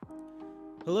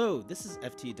Hello, this is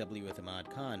FTW with Imad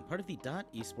Khan, part of the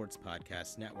Esports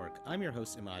Podcast Network. I'm your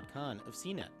host, Imad Khan of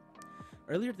CNET.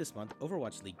 Earlier this month,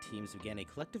 Overwatch League teams began a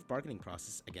collective bargaining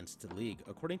process against the league,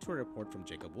 according to a report from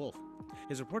Jacob Wolf.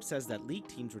 His report says that league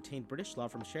teams retained British law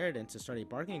firm Sheridan to start a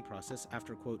bargaining process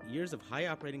after, quote, years of high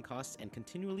operating costs and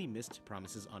continually missed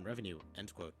promises on revenue,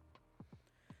 end quote.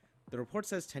 The report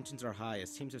says tensions are high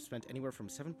as teams have spent anywhere from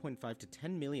 7.5 to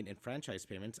 10 million in franchise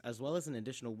payments, as well as an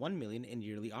additional 1 million in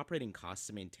yearly operating costs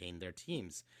to maintain their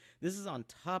teams. This is on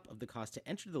top of the cost to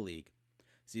enter the league.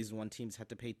 Season 1 teams had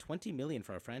to pay 20 million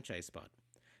for a franchise spot.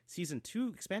 Season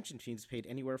 2 expansion teams paid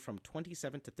anywhere from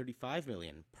 27 to 35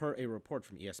 million, per a report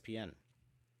from ESPN.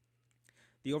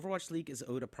 The Overwatch League is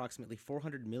owed approximately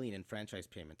 400 million in franchise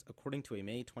payments, according to a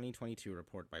May 2022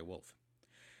 report by Wolf.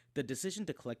 The decision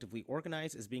to collectively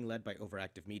organize is being led by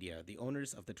Overactive Media, the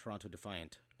owners of the Toronto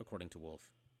Defiant, according to Wolf.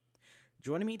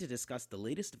 Joining me to discuss the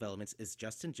latest developments is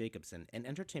Justin Jacobson, an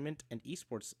entertainment and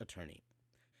esports attorney.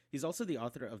 He's also the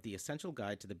author of The Essential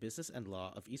Guide to the Business and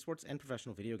Law of Esports and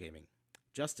Professional Video Gaming.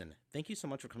 Justin, thank you so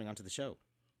much for coming onto the show.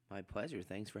 My pleasure.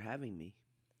 Thanks for having me.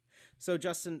 So,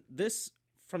 Justin, this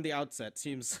from the outset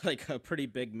seems like a pretty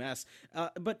big mess.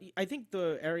 But I think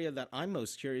the area that I'm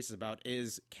most curious about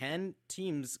is, can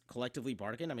teams collectively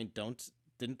bargain? I mean,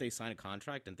 didn't they sign a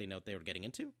contract? Didn't they know what they were getting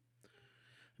into?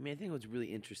 I mean, I think what's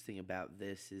really interesting about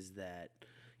this is that,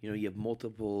 you have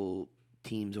multiple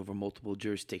teams over multiple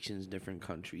jurisdictions, different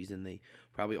countries, and they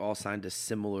probably all signed a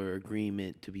similar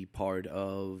agreement to be part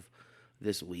of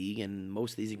this league, and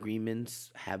most of these agreements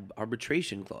have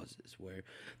arbitration clauses where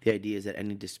the idea is that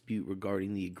any dispute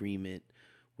regarding the agreement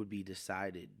would be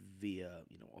decided via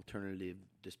alternative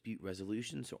dispute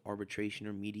resolution, so arbitration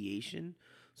or mediation.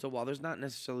 So while there's not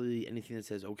necessarily anything that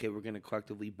says, okay, we're going to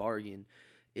collectively bargain,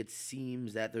 it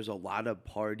seems that there's a lot of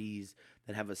parties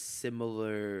that have a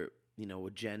similar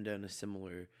agenda and a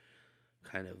similar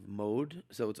kind of mode.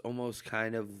 So it's almost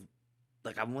kind of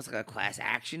almost like a class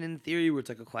action in theory, where it's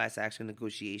like a class action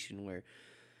negotiation where,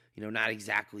 not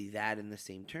exactly that in the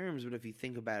same terms, but if you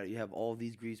think about it, you have all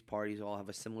these grieved parties all have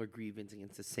a similar grievance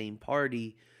against the same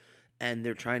party, and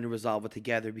they're trying to resolve it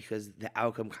together because the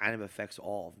outcome kind of affects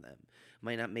all of them. It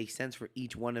might not make sense for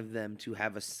each one of them to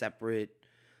have a separate,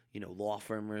 law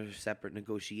firm or separate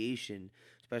negotiation,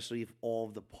 especially if all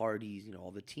of the parties, all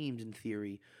the teams in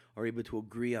theory are able to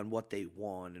agree on what they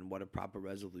want and what a proper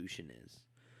resolution is.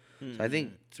 So I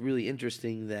think it's really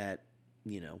interesting that,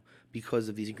 because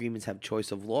of these agreements have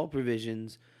choice of law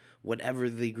provisions, whatever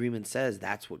the agreement says,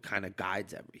 that's what kind of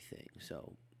guides everything.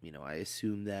 So, I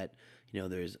assume that,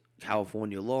 there's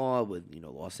California law with,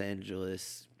 Los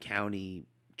Angeles County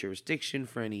jurisdiction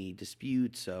for any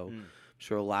dispute. So I'm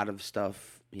sure a lot of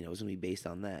stuff, is going to be based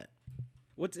on that.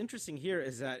 What's interesting here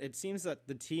is that it seems that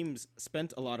the teams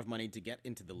spent a lot of money to get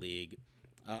into the league.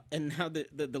 And now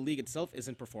the league itself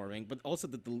isn't performing, but also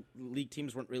that the league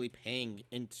teams weren't really paying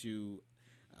into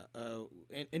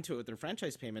it with their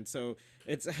franchise payments. So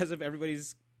it's as if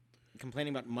everybody's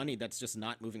complaining about money that's just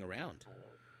not moving around.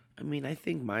 I mean, I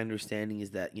think my understanding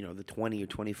is that, the 20 or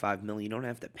 25 million, you don't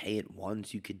have to pay it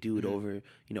once. You could do it over,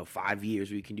 5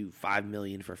 years, or you can do 5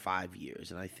 million for 5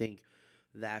 years. And I think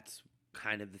that's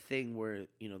kind of the thing where,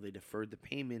 they deferred the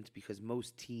payments because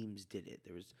most teams did it.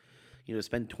 There was,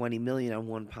 spend 20 million on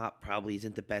one pop probably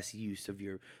isn't the best use of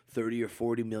your 30 or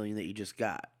 40 million that you just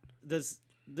got. Does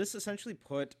this essentially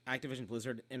put Activision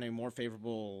Blizzard in a more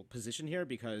favorable position here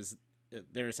because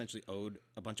they're essentially owed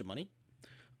a bunch of money?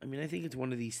 I mean, I think it's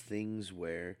one of these things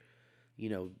where,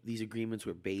 these agreements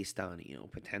were based on,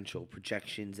 potential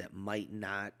projections that might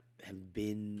not have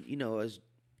been, as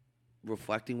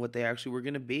reflecting what they actually were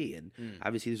going to be. And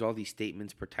obviously there's all these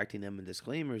statements protecting them and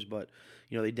disclaimers, but,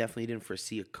 they definitely didn't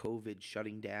foresee a COVID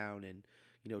shutting down and,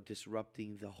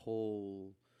 disrupting the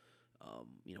whole,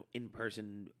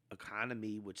 in-person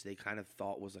economy, which they kind of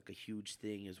thought was like a huge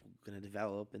thing is going to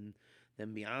develop. And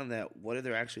then beyond that, what are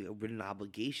their actually written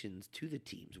obligations to the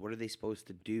teams? What are they supposed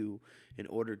to do in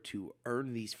order to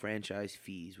earn these franchise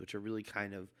fees, which are really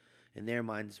kind of, in their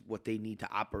minds, what they need to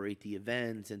operate the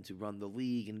events and to run the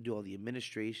league and do all the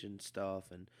administration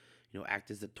stuff and,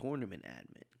 act as the tournament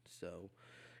admin. So,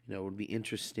 it would be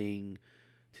interesting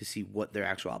to see what their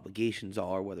actual obligations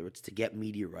are, whether it's to get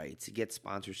media rights, to get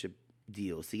sponsorship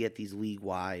deals, to get these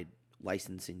league-wide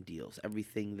licensing deals.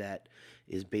 Everything that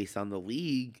is based on the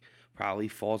league probably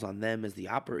falls on them as the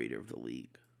operator of the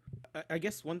league. I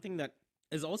guess one thing that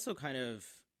is also kind of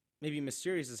maybe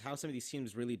mysterious is how some of these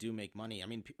teams really do make money. I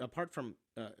mean, apart from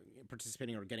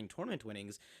participating or getting tournament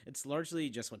winnings, it's largely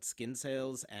just skin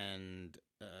sales and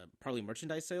probably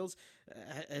merchandise sales.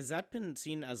 Has that been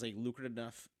seen as a lucrative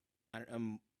enough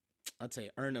let's say,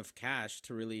 earn of cash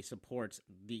to really support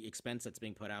the expense that's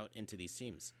being put out into these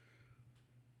teams.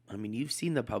 I mean, you've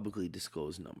seen the publicly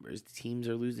disclosed numbers. Teams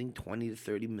are losing $20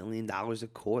 to $30 million a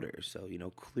quarter. So,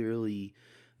 clearly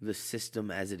the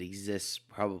system as it exists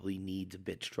probably needs a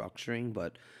bit structuring.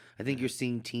 But I think you're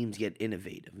seeing teams get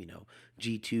innovative.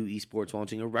 G2 Esports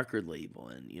launching a record label,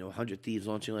 and 100 Thieves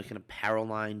launching like an apparel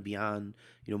line beyond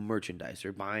merchandise,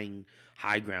 or buying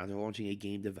High Ground. They're launching a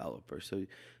game developer. So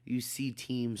you see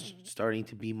teams starting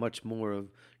to be much more of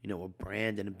a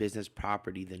brand and a business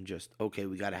property than just, okay,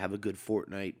 we got to have a good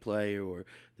Fortnite player or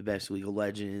the best League of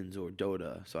Legends or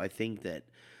Dota. So I think that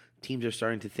teams are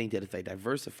starting to think that if they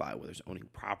diversify, whether it's owning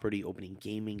property, opening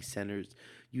gaming centers,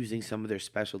 using some of their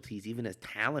specialties, even as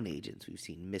talent agents, we've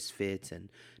seen Misfits and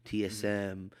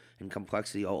TSM and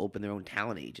Complexity all open their own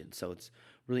talent agents. So it's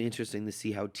really interesting to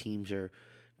see how teams are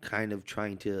kind of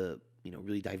trying to,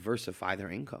 really diversify their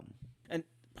income. And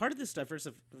part of this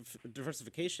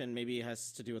diversification maybe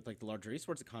has to do with like the larger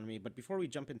esports economy. But before we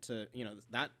jump into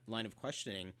that line of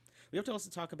questioning, we have to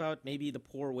also talk about maybe the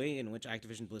poor way in which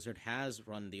Activision Blizzard has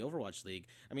run the Overwatch League.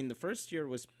 I mean, the first year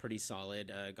was pretty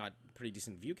solid, got pretty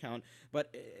decent view count,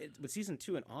 but with season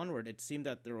 2 and onward, it seemed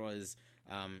that there was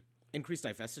increased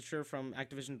divestiture from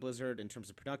Activision Blizzard in terms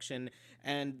of production,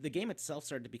 and the game itself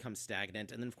started to become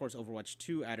stagnant. And then, of course, Overwatch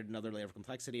 2 added another layer of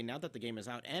complexity. And now that the game is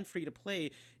out and free to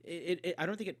play, I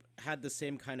don't think it had the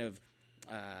same kind of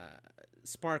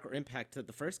spark or impact that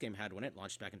the first game had when it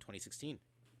launched back in 2016.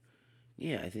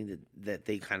 Yeah, I think that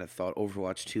they kind of thought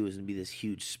Overwatch 2 was going to be this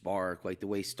huge spark, like the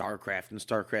way StarCraft and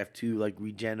StarCraft 2 like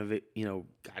regenerate,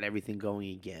 got everything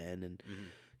going again.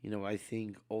 And, I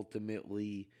think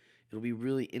ultimately it'll be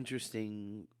really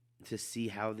interesting to see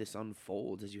how this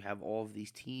unfolds as you have all of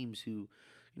these teams who,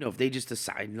 if they just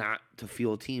decide not to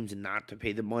field teams and not to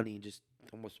pay the money and just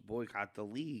almost boycott the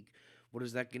league, what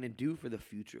is that going to do for the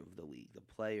future of the league, the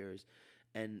players?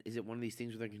 And is it one of these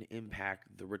things where they're going to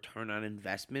impact the return on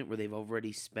investment, where they've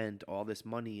already spent all this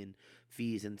money in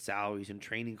fees and salaries and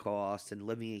training costs and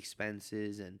living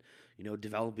expenses and,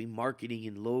 developing marketing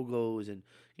and logos and,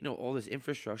 all this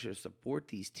infrastructure to support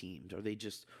these teams? Are they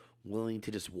just willing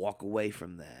to just walk away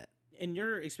from that? In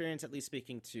your experience, at least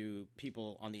speaking to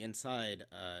people on the inside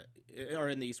or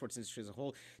in the esports industry as a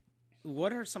whole,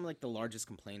 what are some of like the largest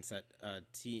complaints that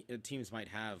teams might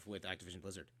have with Activision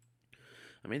Blizzard?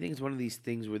 I mean, I think it's one of these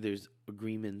things where there's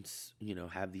agreements,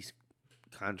 have these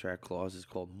contract clauses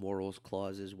called morals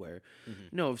clauses where,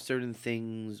 if certain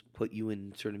things put you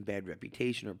in certain bad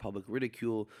reputation or public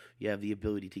ridicule, you have the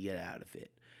ability to get out of it.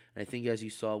 And I think as you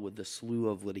saw with the slew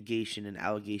of litigation and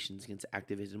allegations against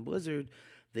Activision Blizzard,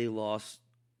 they lost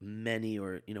many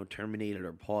or, terminated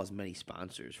or paused many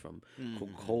sponsors, from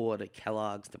Coca-Cola to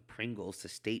Kellogg's to Pringles to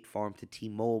State Farm to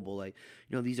T-Mobile. Like,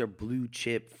 these are blue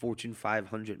chip Fortune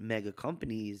 500 mega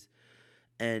companies.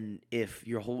 And if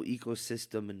your whole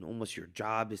ecosystem and almost your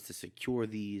job is to secure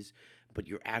these, but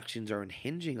your actions are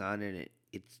hinging on it,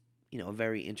 it's, a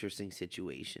very interesting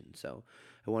situation. So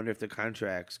I wonder if the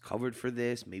contract's covered for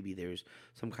this. Maybe there's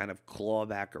some kind of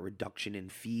clawback or reduction in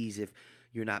fees if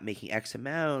you're not making X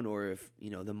amount, or if,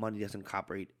 the money doesn't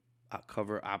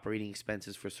cover operating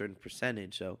expenses for a certain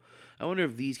percentage. So I wonder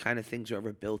if these kind of things are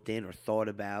ever built in or thought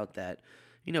about, that,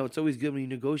 it's always good when you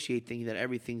negotiate thinking that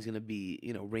everything's going to be,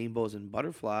 rainbows and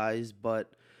butterflies.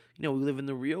 But, we live in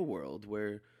the real world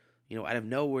where, out of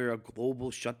nowhere, a global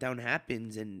shutdown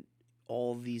happens and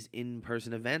all these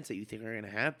in-person events that you think are going to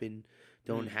happen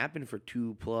don't happen for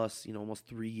 2+, almost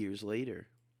 3 years later.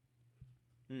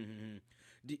 Mm-hmm.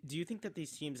 Do you think that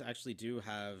these teams actually do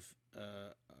have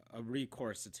a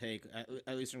recourse to take,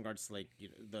 at least in regards to like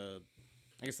the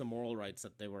moral rights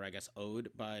that they were owed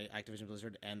by Activision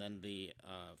Blizzard, and then the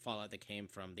fallout that came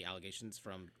from the allegations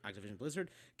from Activision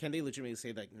Blizzard? Can they legitimately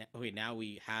say that now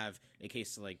we have a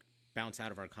case to like bounce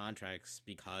out of our contracts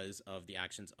because of the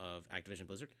actions of Activision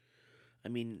Blizzard? I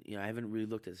mean, I haven't really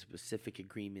looked at specific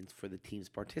agreements for the teams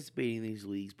participating in these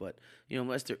leagues, but,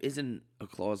 unless there isn't a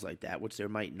clause like that, which there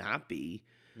might not be,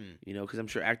 because I'm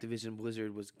sure Activision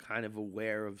Blizzard was kind of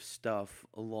aware of stuff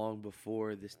long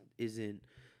before this isn't,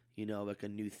 like a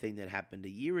new thing that happened a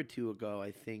year or two ago.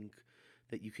 I think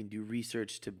that you can do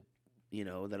research to,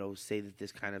 that'll say that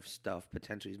this kind of stuff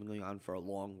potentially has been going on for a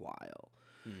long while.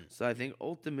 So I think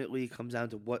ultimately it comes down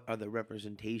to what are the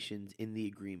representations in the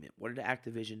agreement. What did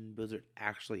Activision Blizzard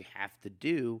actually have to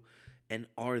do, and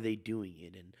are they doing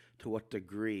it, and to what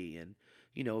degree? And,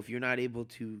 if you're not able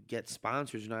to get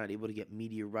sponsors, you're not able to get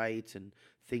media rights and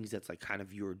things that's like kind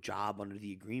of your job under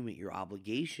the agreement, your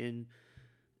obligation,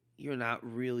 you're not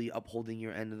really upholding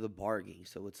your end of the bargain.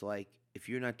 So it's like, if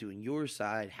you're not doing your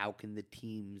side, how can the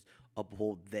teams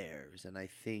uphold theirs. And I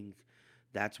think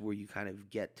that's where you kind of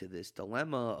get to this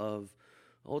dilemma of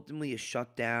ultimately a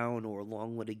shutdown or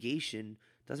long litigation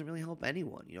doesn't really help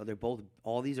anyone. They're both,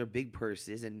 all these are big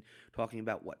purses and talking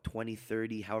about what, 20,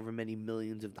 30, however many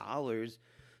millions of dollars.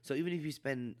 So even if you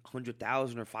spend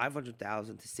 100,000 or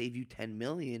 500,000 to save you 10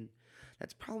 million,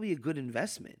 that's probably a good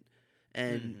investment.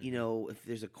 And, if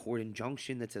there's a court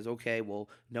injunction that says, okay, well,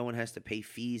 no one has to pay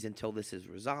fees until this is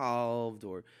resolved,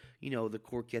 or, the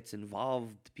court gets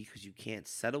involved because you can't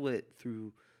settle it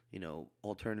through,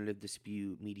 alternative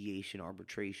dispute, mediation,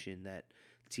 arbitration that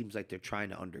it seems like they're trying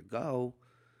to undergo,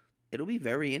 it'll be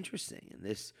very interesting. And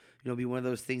this, be one of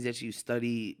those things that you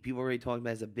study, people are already talking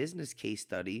about as a business case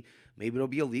study. Maybe it'll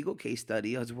be a legal case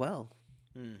study as well.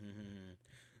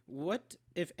 What,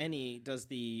 if any, does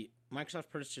the Microsoft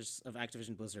purchase of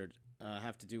Activision Blizzard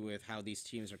have to do with how these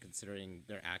teams are considering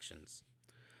their actions?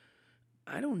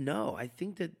 I don't know. I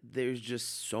think that there's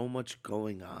just so much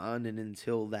going on, and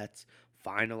until that's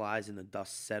finalized and the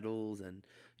dust settles, and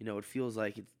it feels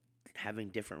like it's having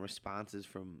different responses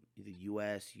from the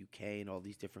U.S., UK, and all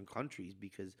these different countries,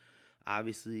 because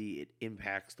obviously it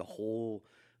impacts the whole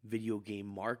video game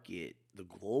market, the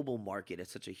global market, at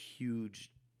such a huge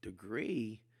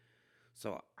degree.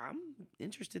 So I'm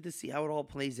interested to see how it all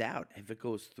plays out. If it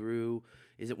goes through,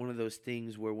 is it one of those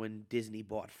things where when Disney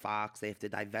bought Fox, they have to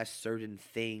divest certain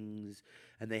things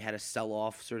and they had to sell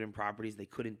off certain properties they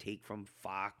couldn't take from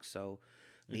Fox? So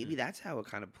maybe that's how it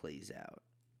kind of plays out.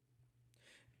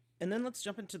 And then let's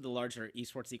jump into the larger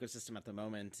esports ecosystem at the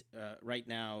moment. Right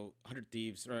now, 100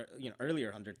 Thieves, or earlier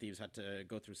 100 Thieves had to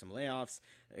go through some layoffs.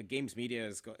 Games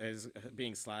Media is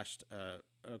being slashed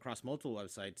across multiple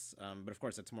websites, but of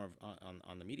course, it's more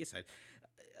on the media side.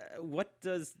 What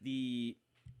does the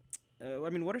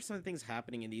what are some of the things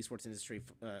happening in the esports industry?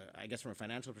 I guess from a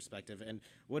financial perspective, and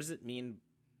what does it mean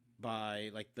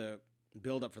by the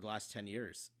build up for the last 10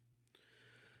 years?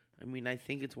 I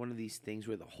think it's one of these things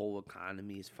where the whole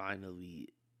economy is finally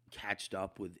catched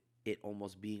up with it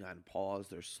almost being on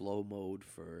pause or slow mode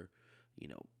for,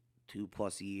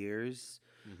 2+ years.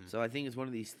 So I think it's one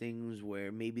of these things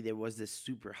where maybe there was this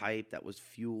super hype that was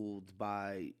fueled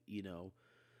by,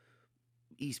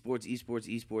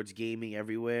 esports gaming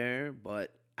everywhere.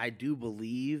 But I do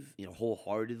believe,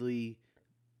 wholeheartedly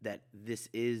that this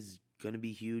is going to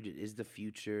be huge. It is the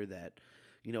future that,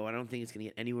 I don't think it's going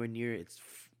to get anywhere near its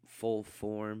full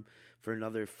form for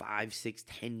another 5, 6,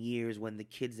 10 years when the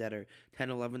kids that are 10,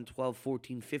 11, 12,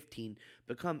 14, 15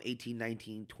 become 18,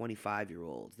 19,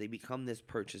 25-year-olds. They become this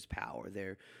purchase power.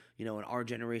 They're, and our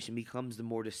generation becomes the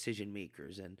more decision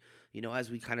makers. And, as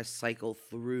we kind of cycle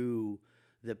through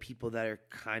the people that are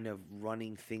kind of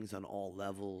running things on all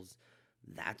levels,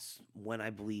 that's when I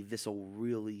believe this will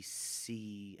really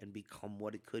see and become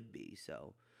what it could be.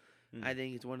 So I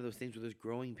think it's one of those things where there's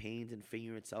growing pains and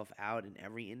figuring itself out in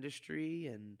every industry.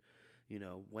 And,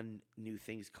 when new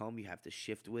things come, you have to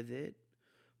shift with it.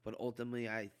 But ultimately,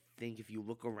 I think if you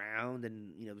look around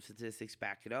and, the statistics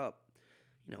back it up,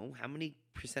 how many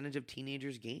percentage of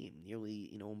teenagers game?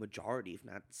 Nearly, a majority, if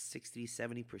not 60,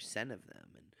 70% of them.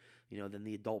 And, then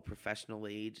the adult professional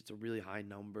age, it's a really high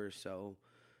number. So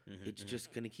it's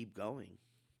just going to keep going.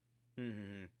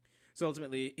 So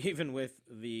ultimately, even with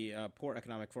the poor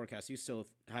economic forecast, you still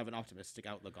have an optimistic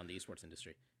outlook on the esports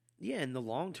industry. Yeah, in the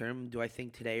long term, do I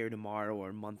think today or tomorrow or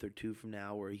a month or two from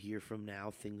now or a year from now,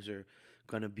 things are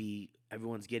going to be,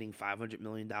 everyone's getting $500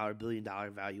 million, $1 billion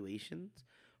valuations?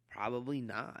 Probably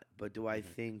not. But do I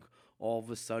think all of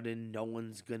a sudden no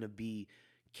one's going to be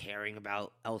caring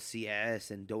about LCS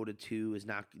and Dota 2 is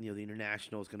not, the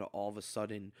international is going to all of a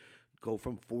sudden go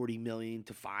from $40 million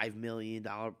to $5 million?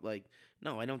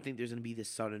 No, I don't think there's going to be this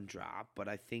sudden drop, but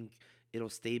I think it'll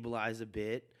stabilize a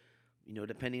bit.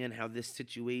 Depending on how this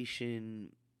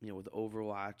situation, with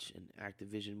Overwatch and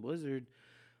Activision Blizzard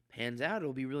pans out,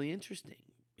 it'll be really interesting,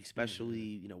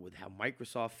 especially, with how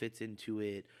Microsoft fits into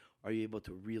it. Are you able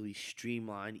to really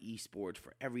streamline esports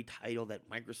for every title that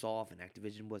Microsoft and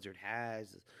Activision Blizzard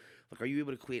has? Are you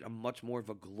able to create a much more of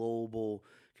a global,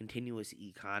 continuous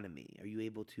economy? Are you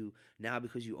able to, now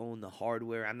because you own the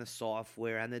hardware and the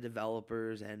software and the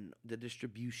developers and the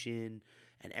distribution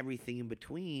and everything in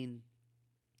between,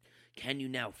 can you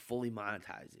now fully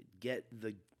monetize it? Get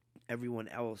everyone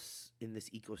else in this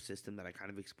ecosystem that I kind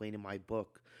of explained in my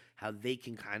book, how they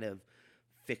can kind of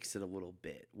fix it a little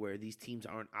bit, where these teams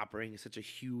aren't operating at such a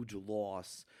huge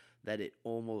loss that it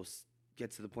almost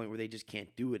gets to the point where they just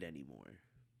can't do it anymore.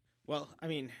 Well,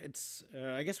 it's.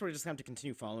 I guess we're just going to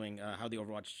continue following how the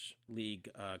Overwatch League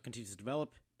continues to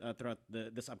develop throughout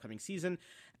this upcoming season,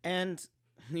 and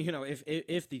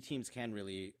if the teams can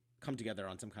really come together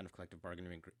on some kind of collective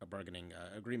bargaining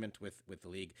agreement with the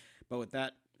league. But with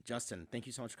that, Justin, thank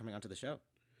you so much for coming onto the show.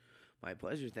 My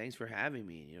pleasure. Thanks for having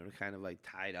me. You know, to kind of like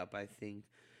tie it up, I think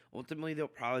ultimately there'll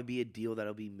probably be a deal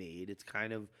that'll be made. It's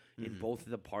kind of in both of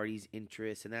the parties'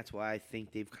 interests, and that's why I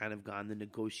think they've kind of gone the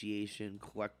negotiation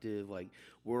collective, like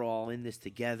we're all in this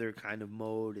together kind of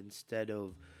mode instead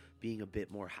of being a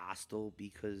bit more hostile,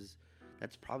 because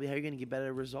that's probably how you're going to get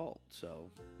better results.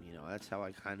 So, you know, that's how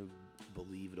I kind of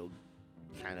believe it'll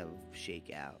kind of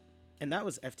shake out. And that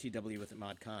was FTW with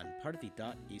Imad Khan, part of the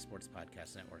Esports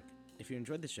Podcast Network. If you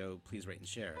enjoyed the show, please rate and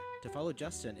share. To follow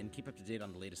Justin and keep up to date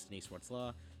on the latest in esports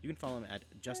law, you can follow him at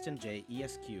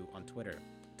JustinJESQ on Twitter.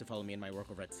 To follow me and my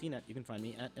work over at CNET, you can find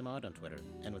me at Imad on Twitter.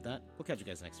 And with that, we'll catch you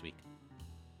guys next week.